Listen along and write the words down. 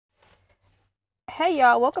Hey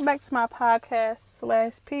y'all, welcome back to my podcast /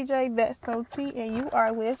 PJ That's So T, and you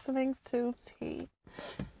are listening to T.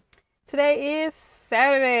 Today is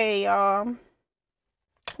Saturday, y'all.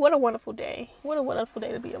 What a wonderful day. What a wonderful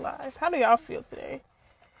day to be alive. How do y'all feel today?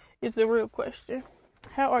 Is the real question.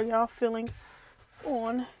 How are y'all feeling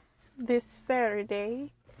on this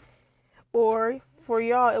Saturday? Or for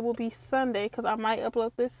y'all, it will be Sunday, because I might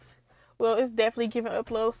upload this. Well, it's definitely giving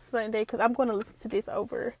upload Sunday, because I'm going to listen to this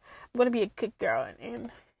over. I'm going to be a good girl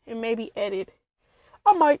and maybe edit.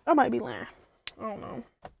 I might be lying. I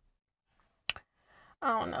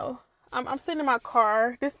don't know. I'm sitting in my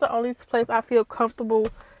car. This is the only place I feel comfortable,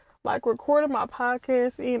 like, recording my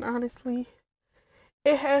podcast in, honestly.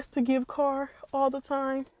 It has to give car all the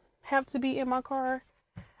time. Have to be in my car.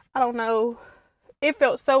 I don't know. It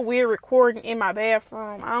felt so weird recording in my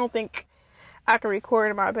bathroom. I don't think I can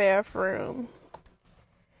record in my bathroom.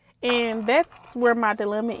 And that's where my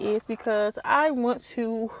dilemma is, because I want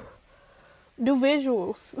to do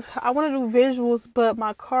visuals. I want to do visuals, but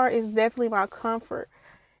my car is definitely my comfort.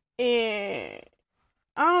 And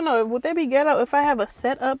I don't know, would that be ghetto if I have my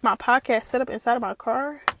podcast set up inside of my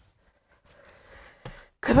car?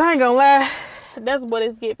 Because I ain't gonna lie, that's what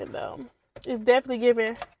it's giving, though. It's definitely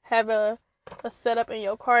giving have a setup in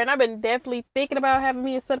your car. And I've been definitely thinking about having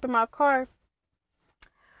me a setup in my car.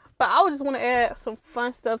 But I would just want to add some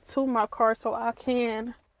fun stuff to my car so I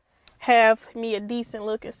can have me a decent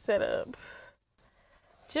looking setup.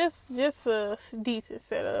 Just a decent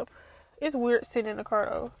setup. It's weird sitting in the car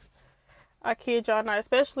though. I kid y'all not,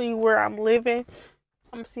 especially where I'm living.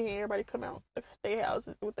 I'm seeing everybody come out their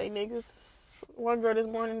houses with their niggas. One girl this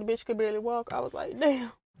morning, the bitch could barely walk. I was like,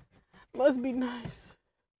 damn, must be nice.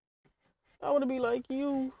 I want to be like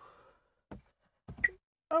you.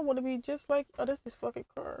 I want to be just like, oh, that's this fucking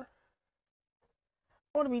car.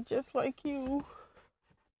 I want to be just like you.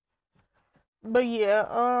 But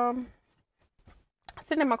yeah,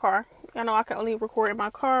 sitting in my car. I know I can only record in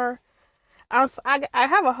my car. I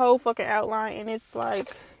have a whole fucking outline, and it's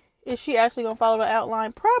like, is she actually gonna follow the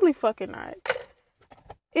outline? Probably fucking not.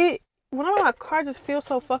 When I'm in my car, I just feel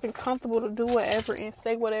so fucking comfortable to do whatever and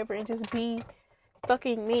say whatever and just be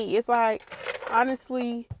fucking me. It's like,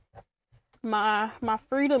 honestly, my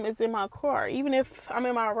freedom is in my car. Even if I'm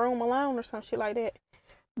in my room alone or some shit like that.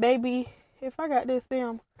 Baby, if I got this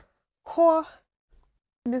damn car,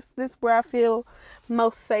 this where I feel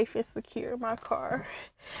most safe and secure in my car.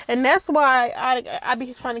 And that's why I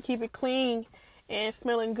be trying to keep it clean and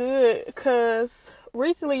smelling good. Because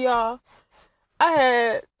recently, y'all, I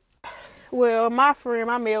had,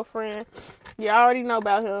 my male friend, y'all already know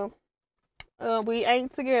about him. We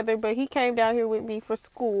ain't together, but he came down here with me for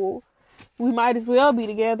school. We might as well be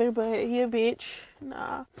together, but he a bitch.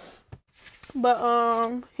 Nah.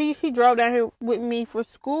 But, he drove down here with me for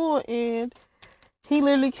school, and he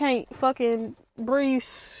literally can't fucking breathe,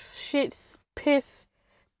 shit, piss,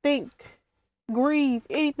 think, grieve,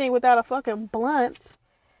 anything without a fucking blunt.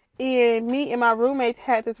 And me and my roommates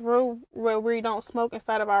had this rule where we don't smoke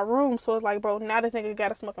inside of our room. So it's like, bro, now this nigga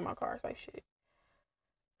gotta smoke in my car. It's like, shit.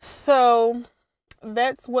 So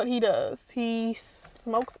that's what he does. He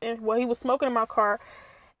smokes he was smoking in my car,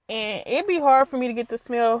 and it'd be hard for me to get the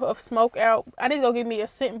smell of smoke out. I need to go get me a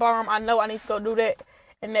scent bomb. I know I need to go do that,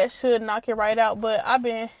 and that should knock it right out. But I've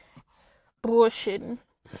been bullshitting.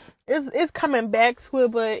 It's coming back to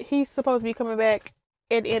it, but he's supposed to be coming back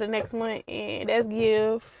at the end of next month, and that's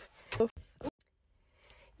give.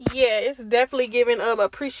 Yeah, it's definitely giving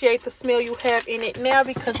appreciate the smell you have in it now,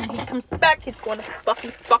 because when he comes back, he's going to fucking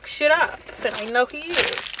fuck shit up. And I know he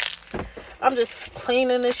is. I'm just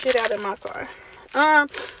cleaning this shit out in my car. I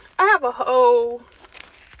have a whole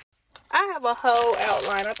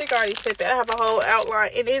outline. I think I already said that. I have a whole outline,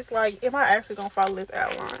 and it's like, am I actually gonna follow this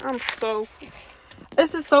outline?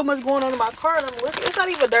 This is so much going on in my car, and I'm looking. It's not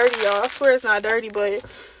even dirty, y'all. I swear it's not dirty, but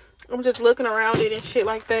I'm just looking around it and shit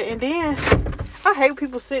like that. And then I hate when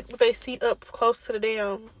people sit with their seat up close to the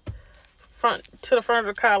damn front of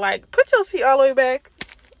the car. Like, put your seat all the way back.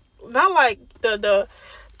 Not like the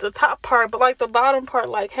top part, but like the bottom part.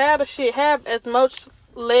 Like, have as much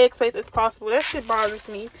leg space as possible. That shit bothers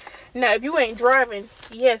me. Now, if you ain't driving,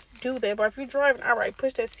 yes, do that. But if you're driving, alright,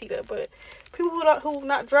 push that seat up. But people who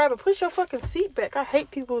not driving, push your fucking seat back. I hate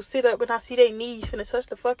people who sit up and I see their knees finna touch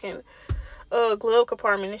the fucking glove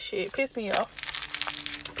compartment and shit. Piss me off.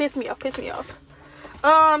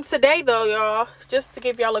 Today though, y'all, just to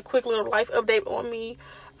give y'all a quick little life update on me,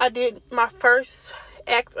 I did my first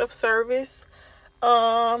act of service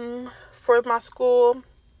for my school.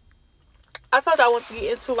 I told you I want to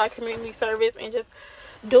get into like community service and just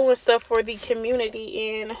doing stuff for the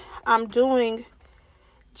community, and I'm doing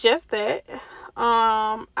just that.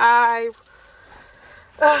 I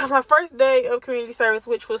my first day of community service,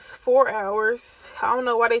 which was 4 hours. I don't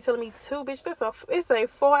know why they telling me 2, bitch. It's a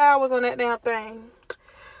 4 hours on that damn thing.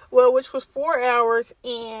 Well, which was 4 hours,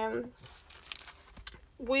 and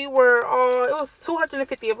we were all, it was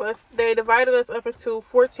 250 of us. They divided us up into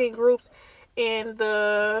 14 groups, and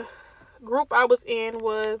the group I was in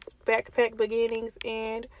was Backpack Beginnings,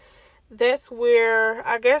 and that's where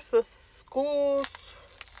I guess the schools.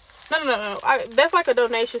 No. That's like a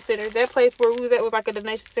donation center. That place where we was at was like a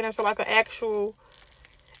donation center. So like an actual,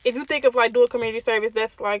 if you think of like doing community service,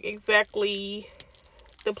 that's like exactly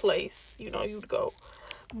the place, you'd go.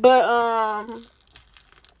 But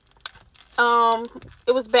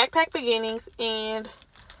it was Backpack Beginnings, and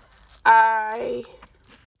y'all,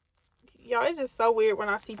 it's just so weird when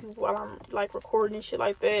I see people while I'm like recording and shit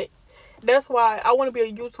like that. That's why I want to be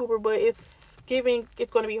a YouTuber, but it's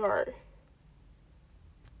going to be hard.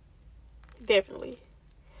 Definitely.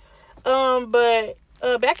 But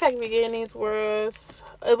Backpack Beginnings was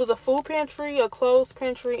a food pantry, a clothes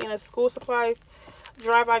pantry, and a school supplies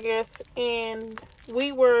drive, I guess. And my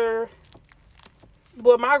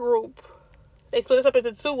group, they split us up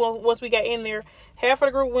into 2 once we got in there. Half of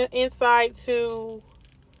the group went inside to,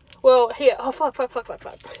 fuck.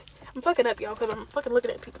 I'm fucking up, y'all, because I'm fucking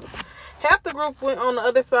looking at people. Half the group went on the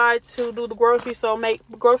other side to do the groceries, so make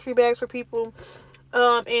grocery bags for people.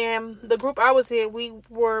 And the group I was in, we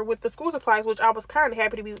were with the school supplies, which I was kind of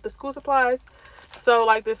happy to be with the school supplies. So,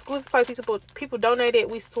 like, the school supplies people donated,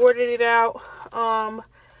 we sorted it out.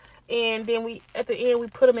 And then at the end, we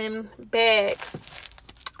put them in bags.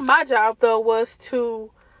 My job, though, was to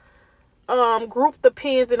group the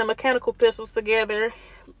pens and the mechanical pencils together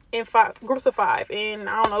in groups of 5. And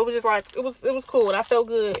I don't know, it was just like, it was cool, and I felt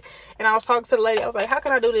good. And I was talking to the lady, I was like, how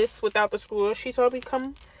can I do this without the school? She told me,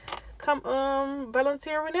 come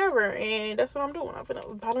volunteer whenever, and that's what I'm doing. I'm gonna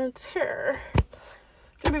volunteer.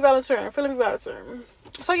 Feeling me volunteering.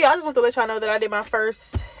 So yeah, I just want to let y'all know that I did my first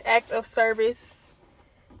act of service.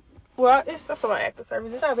 Well, it's something about act of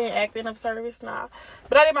service. It's not been acting of service, nah.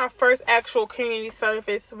 But I did my first actual community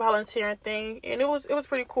service volunteering thing, and it was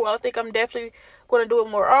pretty cool. I think I'm definitely going to do it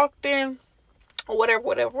more often, or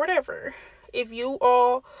whatever. If you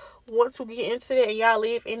all want to get into that and y'all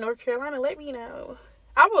live in North Carolina, let me know.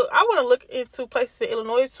 I want to look into places in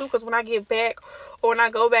Illinois too, because when I get back or when I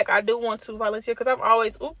go back, I do want to volunteer, because I've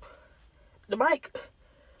always the mic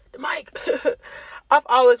I've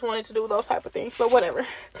always wanted to do those type of things, but whatever.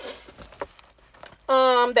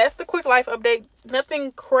 That's the quick life update.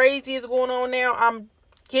 Nothing crazy is going on now. I'm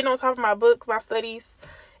getting on top of my books, my studies,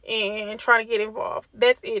 and trying to get involved.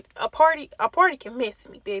 That's it. A party can miss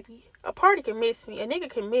me, baby. A party can miss me. A nigga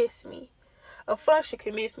can miss me. A function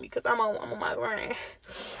can miss me, because I'm on my grind.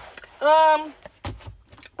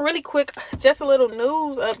 Really quick, just a little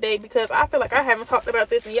news update, because I feel like I haven't talked about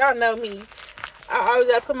this, and y'all know me. I always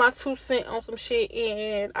gotta put my 2 cents on some shit,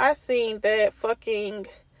 and I seen that fucking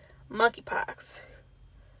monkeypox.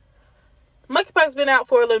 Monkeypox been out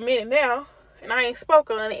for a little minute now, and I ain't spoke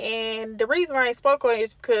on it. And the reason I ain't spoke on it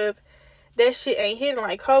is because that shit ain't hitting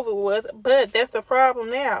like COVID was. But that's the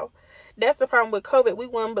problem now. That's the problem with COVID. We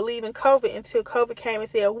wouldn't believe in COVID until COVID came and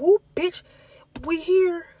said, "Whoop, bitch, we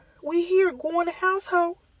here, go in the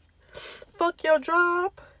household. Fuck your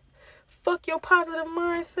job, fuck your positive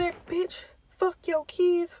mindset, bitch. Fuck your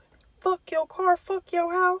kids, fuck your car, fuck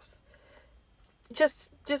your house." Just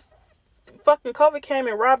fucking COVID came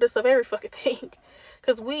and robbed us of every fucking thing.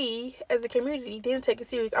 Because we, as a community, didn't take it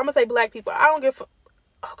serious. I'm going to say black people. I don't give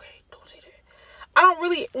okay, don't say that. I don't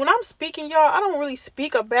really, when I'm speaking, y'all, I don't really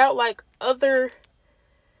speak about, like, other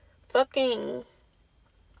fucking,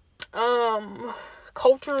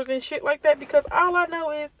 cultures and shit like that. Because all I know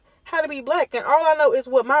is how to be black. And all I know is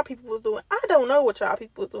what my people was doing. I don't know what y'all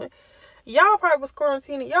people was doing. Y'all probably was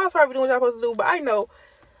quarantining. Y'all was probably doing what y'all supposed to do. But I know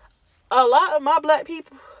a lot of my black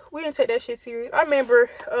people, we didn't take that shit serious. I remember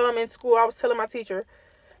in school, I was telling my teacher,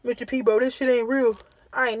 "Mr. P, bro, this shit ain't real."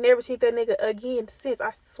 I ain't never seen that nigga again since.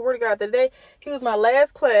 I swear to God, the day he was my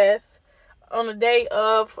last class on the day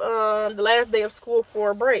of the last day of school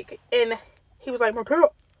for a break, and he was like,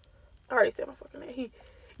 "Markel," I already said my fucking name.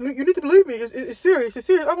 You need to believe me. It's serious. It's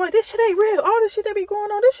serious. I'm like, this shit ain't real. All this shit that be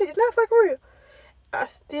going on, this shit is not fucking real. I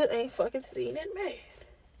still ain't fucking seen that man.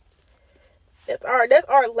 That's our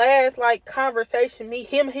last, like, conversation.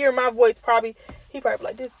 Him hearing my voice, he probably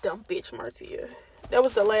like, "This dumb bitch Martia." That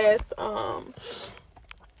was the last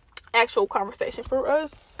actual conversation for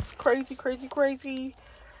us. Crazy. But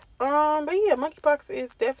yeah, monkeypox is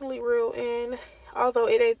definitely real, and although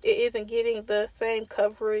it isn't getting the same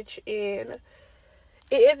coverage and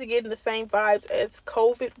it isn't getting the same vibes as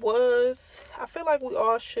COVID was, I feel like we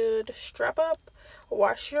all should strap up,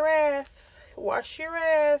 wash your ass,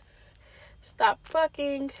 stop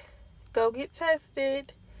fucking, go get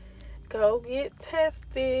tested. I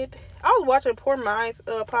was watching Poor Minds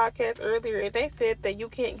podcast earlier, and they said that you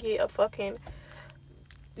can't get a fucking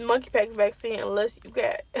monkeypox vaccine unless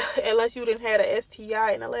you didn't had a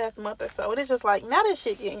STI in the last month or so. And it's just like, now this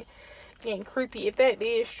shit getting creepy. If that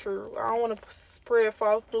is true, I don't want to spread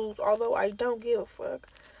false news, although I don't give a fuck.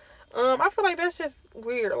 I feel like that's just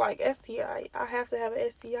weird. Like, STI, I have to have an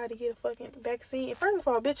STI to get a fucking vaccine. First of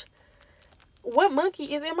all, bitch, what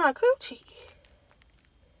monkey is in my coochie?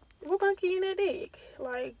 What monkey in that dick?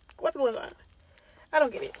 Like, what's going on? I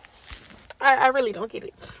don't get it. I really don't get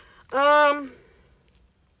it.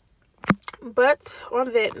 But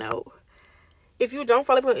on that note, if you don't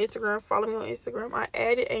follow me on Instagram, follow me on Instagram. I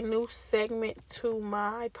added a new segment to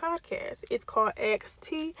my podcast. It's called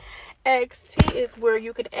XT. XT is where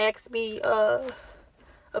you can ask me a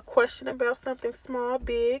question about something small,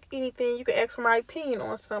 big, anything. You can ask for my opinion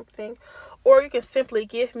on something. Or you can simply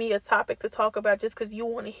give me a topic to talk about just because you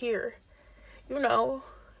want to hear. You know.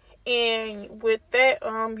 And with that,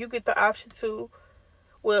 you get the option to,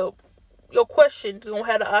 well, your question don't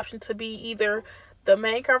have the option to be either the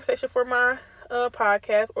main conversation for my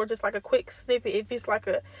podcast or just like a quick snippet if it's like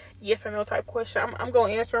a yes or no type question. I'm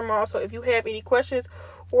going to answer them all. So if you have any questions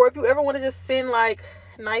or if you ever want to just send like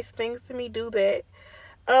nice things to me, do that.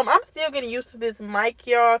 I'm still getting used to this mic,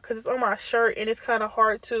 y'all, because it's on my shirt and it's kind of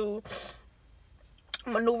hard to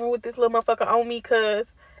maneuver with this little motherfucker on me because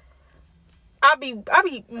I be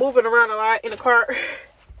moving around a lot in the car and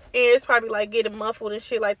it's probably like getting muffled and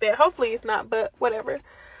shit like that. Hopefully it's not, but whatever.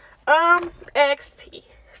 XT.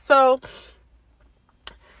 So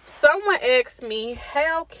someone asked me,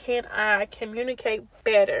 how can I communicate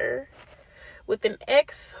better with an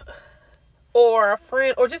ex or a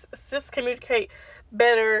friend, or just communicate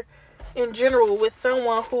better in general with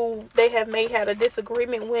someone who they have had a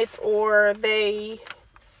disagreement with, or they're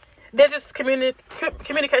just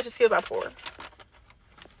communication skills are poor.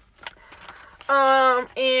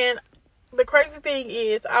 And the crazy thing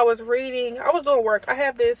is, I was doing work. I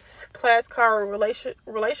have this class called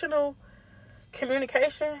relational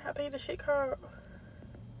communication. I think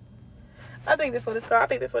that's what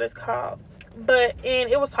it's called. And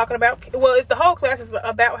it was talking about, the whole class is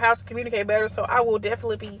about how to communicate better. So I will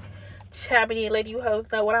definitely be chiming in, letting you hoes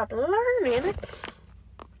know what I'm learning.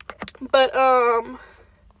 But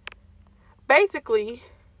basically,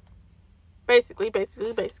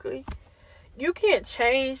 you can't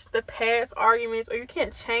change the past arguments, or you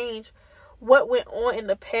can't change what went on in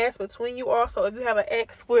the past between you all. So if you have an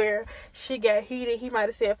ex where she got heated, he might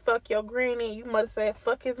have said fuck your granny, you might have said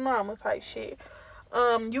fuck his mama type shit.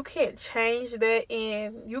 You can't change that,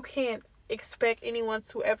 and you can't expect anyone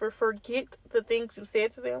to ever forget the things you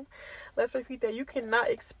said to them. Let's repeat that. You cannot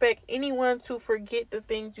expect anyone to forget the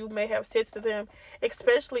things you may have said to them,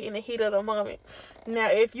 especially in the heat of the moment. Now,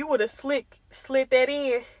 if you would have slid that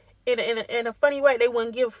in a funny way, they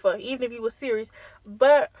wouldn't give a fuck, even if you were serious.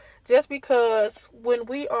 But just because when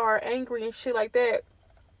we are angry and shit like that,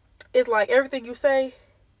 it's like everything you say,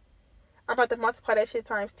 I'm about to multiply that shit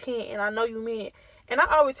times 10, and I know you mean it. And I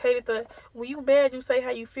always hated when you mad, you say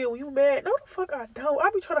how you feel. When you mad, no the fuck I don't. I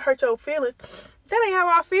be trying to hurt your feelings. That ain't how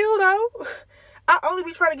I feel, though. I only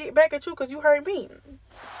be trying to get back at you because you hurt me.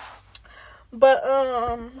 But,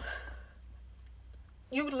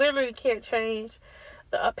 you literally can't change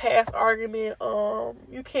a past argument.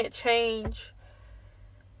 You can't change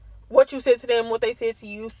what you said to them, what they said to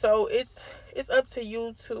you. So it's up to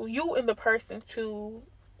you and the person to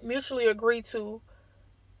mutually agree to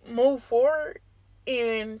move forward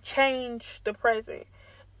and change the present,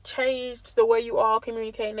 change the way you all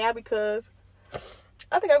communicate now, because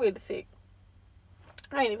I think I'm getting sick.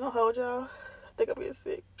 I ain't even gonna hold y'all. I think I'm getting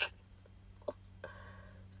sick.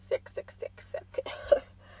 Sick.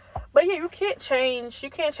 But yeah, you can't change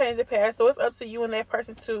the past, so it's up to you and that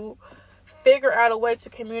person to figure out a way to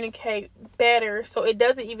communicate better so it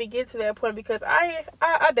doesn't even get to that point, because I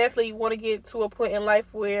definitely want to get to a point in life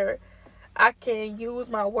where I can use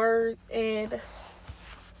my words, and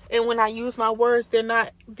when I use my words, they're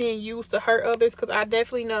not being used to hurt others, because I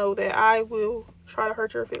definitely know that I will try to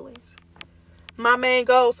hurt your feelings. My main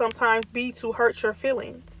goal sometimes be to hurt your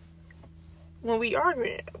feelings when we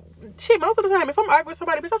argue. Shit, most of the time, if I'm arguing with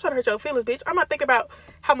somebody, bitch, I'm trying to hurt your feelings, bitch. I'm not thinking about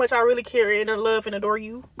how much I really care and love and adore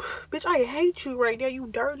you. Bitch, I hate you right now, you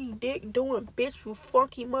dirty dick doing bitch, you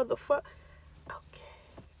funky motherfucker. Okay.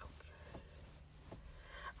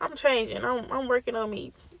 I'm changing. I'm working on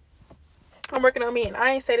me. And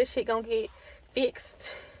I ain't say this shit gonna get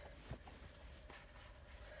fixed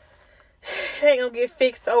ain't gonna get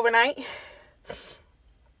fixed overnight.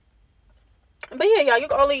 But yeah, y'all, you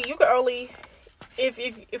can only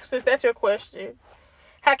if since that's your question,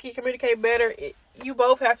 how can you communicate better? You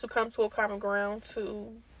both have to come to a common ground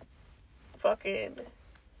to fucking.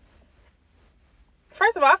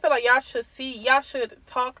 First of all, I feel like y'all should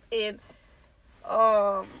talk and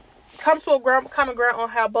come to a common ground on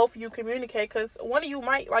how both of you communicate. Because one of you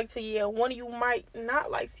might like to yell, one of you might not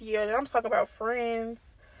like to yell. And I'm talking about friends,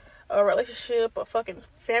 a relationship, a fucking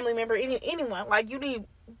family member, anyone. Like, you need,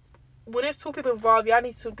 when there's two people involved, y'all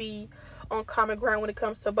need to be on common ground when it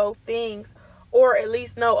comes to both things. Or at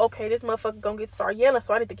least know, okay, this motherfucker gonna start yelling,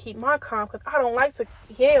 so I need to keep my calm, because I don't like to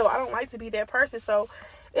yell. I don't like to be that person. So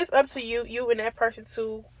it's up to you and that person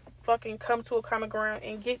to fucking come to a common ground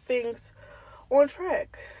and get things on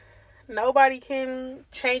track. Nobody can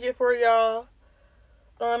change it for y'all.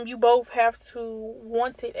 You both have to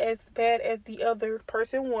want it as bad as the other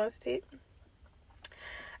person wants it.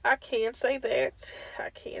 I can't say that.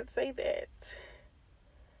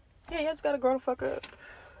 Yeah, you just gotta grow the fuck up.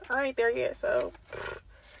 I ain't there yet, so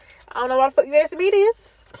I don't know why the fuck you asked me this.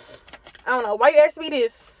 I don't know why you asked me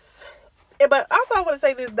this. But also I want to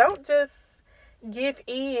say this: don't just give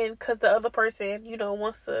in because the other person,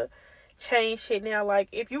 wants to change shit now. Like,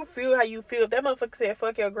 if you feel how you feel, if that motherfucker said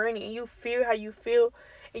fuck your granny, and you feel how you feel,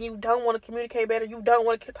 and you don't want to communicate better, you don't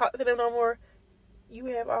want to talk to them no more, you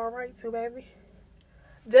have all right to, baby.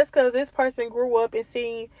 Just because this person grew up and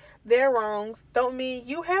seen their wrongs don't mean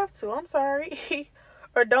you have to. I'm sorry.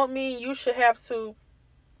 Or don't mean you should have to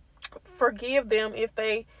forgive them if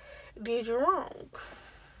they did you wrong.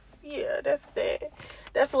 Yeah, that's that.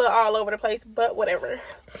 That's a little all over the place, but whatever.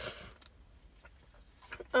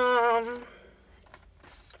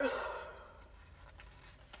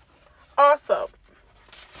 Also,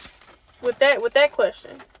 with that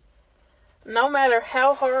question, no matter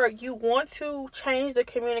how hard you want to change the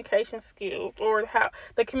communication skills or how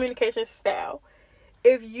the communication style,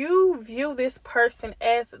 if you view this person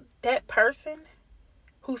as that person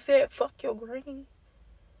who said fuck your granny,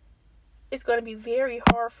 it's going to be very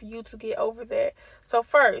hard for you to get over that. So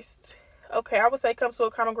first, okay, I would say come to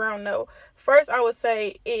a common ground. No. First, I would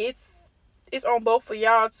say it's on both of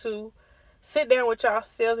y'all to sit down with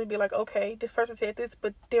yourselves and be like, okay, this person said this,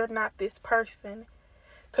 but they're not this person.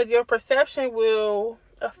 Because your perception will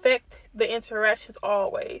affect the interactions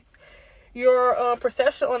always. Your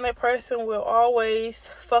perception on that person will always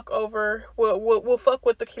fuck with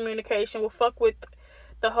the communication, will fuck with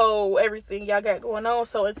the whole everything y'all got going on.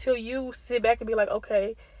 So until you sit back and be like,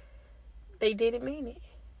 okay, they didn't mean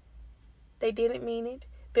it.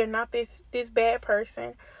 They're not this bad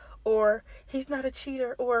person, or he's not a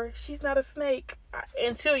cheater, or she's not a snake.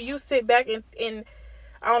 Until you sit back and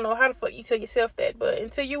I don't know how the fuck you tell yourself that, but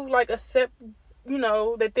until you accept,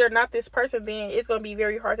 that they're not this person, then it's going to be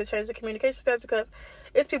very hard to change the communication steps. Because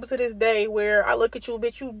it's people to this day where I look at you,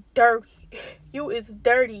 bitch, you dirty. You is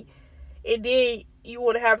dirty. And then you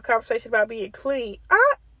want to have a conversation about being clean.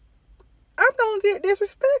 I'm going to get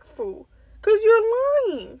disrespectful because you're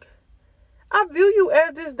lying. I view you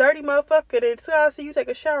as this dirty motherfucker, and until I see you take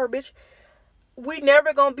a shower, bitch, we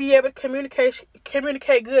never gonna be able to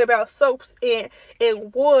communicate good about soaps and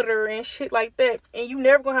water and shit like that. And you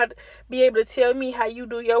never gonna have to be able to tell me how you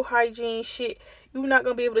do your hygiene shit. You not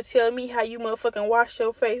gonna be able to tell me how you motherfucking wash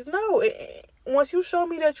your face. No, once you show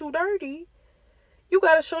me that you dirty, you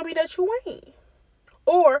gotta show me that you ain't.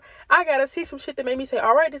 Or I gotta see some shit that made me say,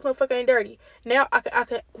 all right, this motherfucker ain't dirty. Now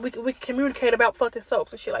we can communicate about fucking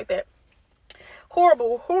soaps and shit like that.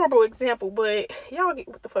 Horrible example, but y'all get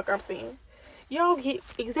what the fuck I'm saying. Y'all get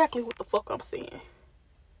exactly what the fuck I'm saying.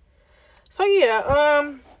 So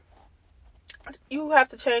yeah, you have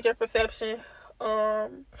to change your perception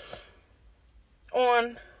on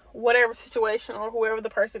whatever situation or whoever the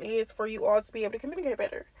person is for you all to be able to communicate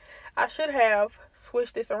better. I should have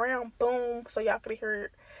switched this around, boom, so y'all could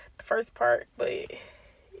hear the first part, but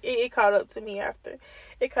it caught up to me after.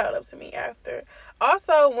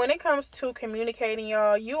 Also, when it comes to communicating,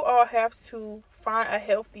 y'all, you all have to find a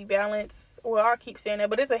healthy balance. Well, I keep saying that,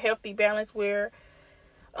 but it's a healthy balance where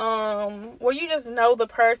you just know the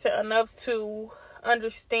person enough to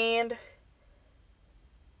understand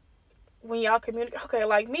when y'all communicate. Okay,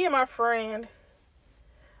 like me and my friend,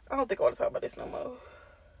 I don't think I want to talk about this no more.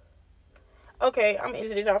 Okay, I'm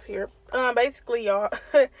ending it off here. Basically, y'all,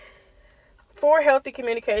 for healthy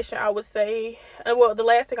communication, I would say, well, the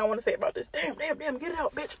last thing I want to say about this, damn, get it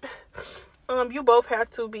out, bitch. You both have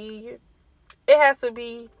to be, it has to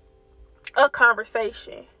be a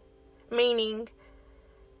conversation, meaning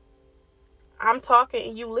I'm talking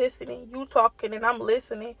and you listening, you talking and I'm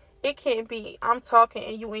listening, It can't be I'm talking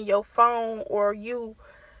and you in your phone, or you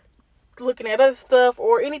looking at other stuff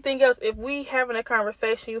or anything else. If we having a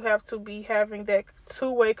conversation, you have to be having that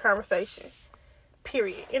two-way conversation.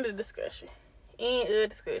 Period. End of discussion. End of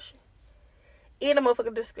discussion. End of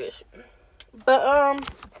motherfucking discussion. But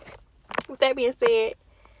with that being said,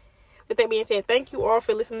 thank you all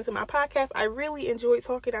for listening to my podcast. I really enjoyed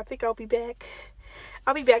talking. I think I'll be back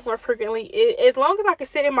more frequently. As long as I can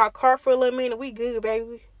sit in my car for a little minute, we good,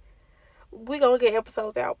 baby. We gonna get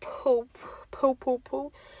episodes out. Poop.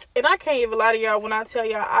 And I can't even lie to y'all when I tell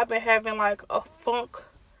y'all I've been having like a funk.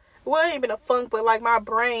 Well, it ain't been a funk, but like my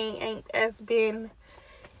brain ain't been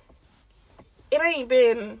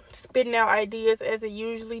spitting out ideas as it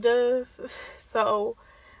usually does. So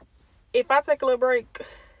if I take a little break,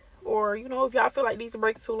 or if y'all feel like these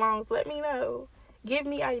breaks too long, let me know. Give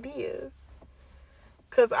me ideas.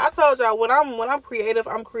 Cause I told y'all when I'm creative,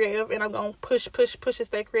 and I'm gonna push and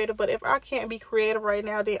stay creative. But if I can't be creative right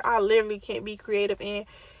now, then I literally can't be creative, and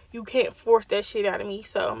you can't force that shit out of me.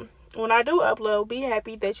 So when I do upload, be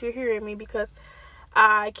happy that you're hearing me, because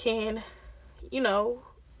I can,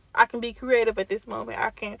 I can be creative at this moment. I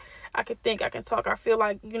can think, I can talk. I feel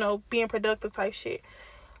like, being productive type shit.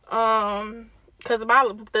 Cause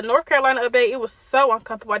the North Carolina update, it was so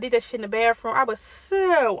uncomfortable. I did that shit in the bathroom. I was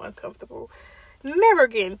so uncomfortable. Never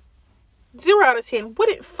again. 0 out of 10.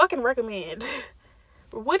 Wouldn't fucking recommend.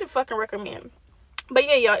 But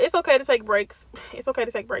yeah, y'all, it's okay to take breaks. Talk to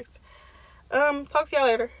y'all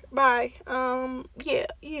later. Bye. Yeah,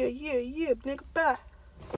 nigga, bye.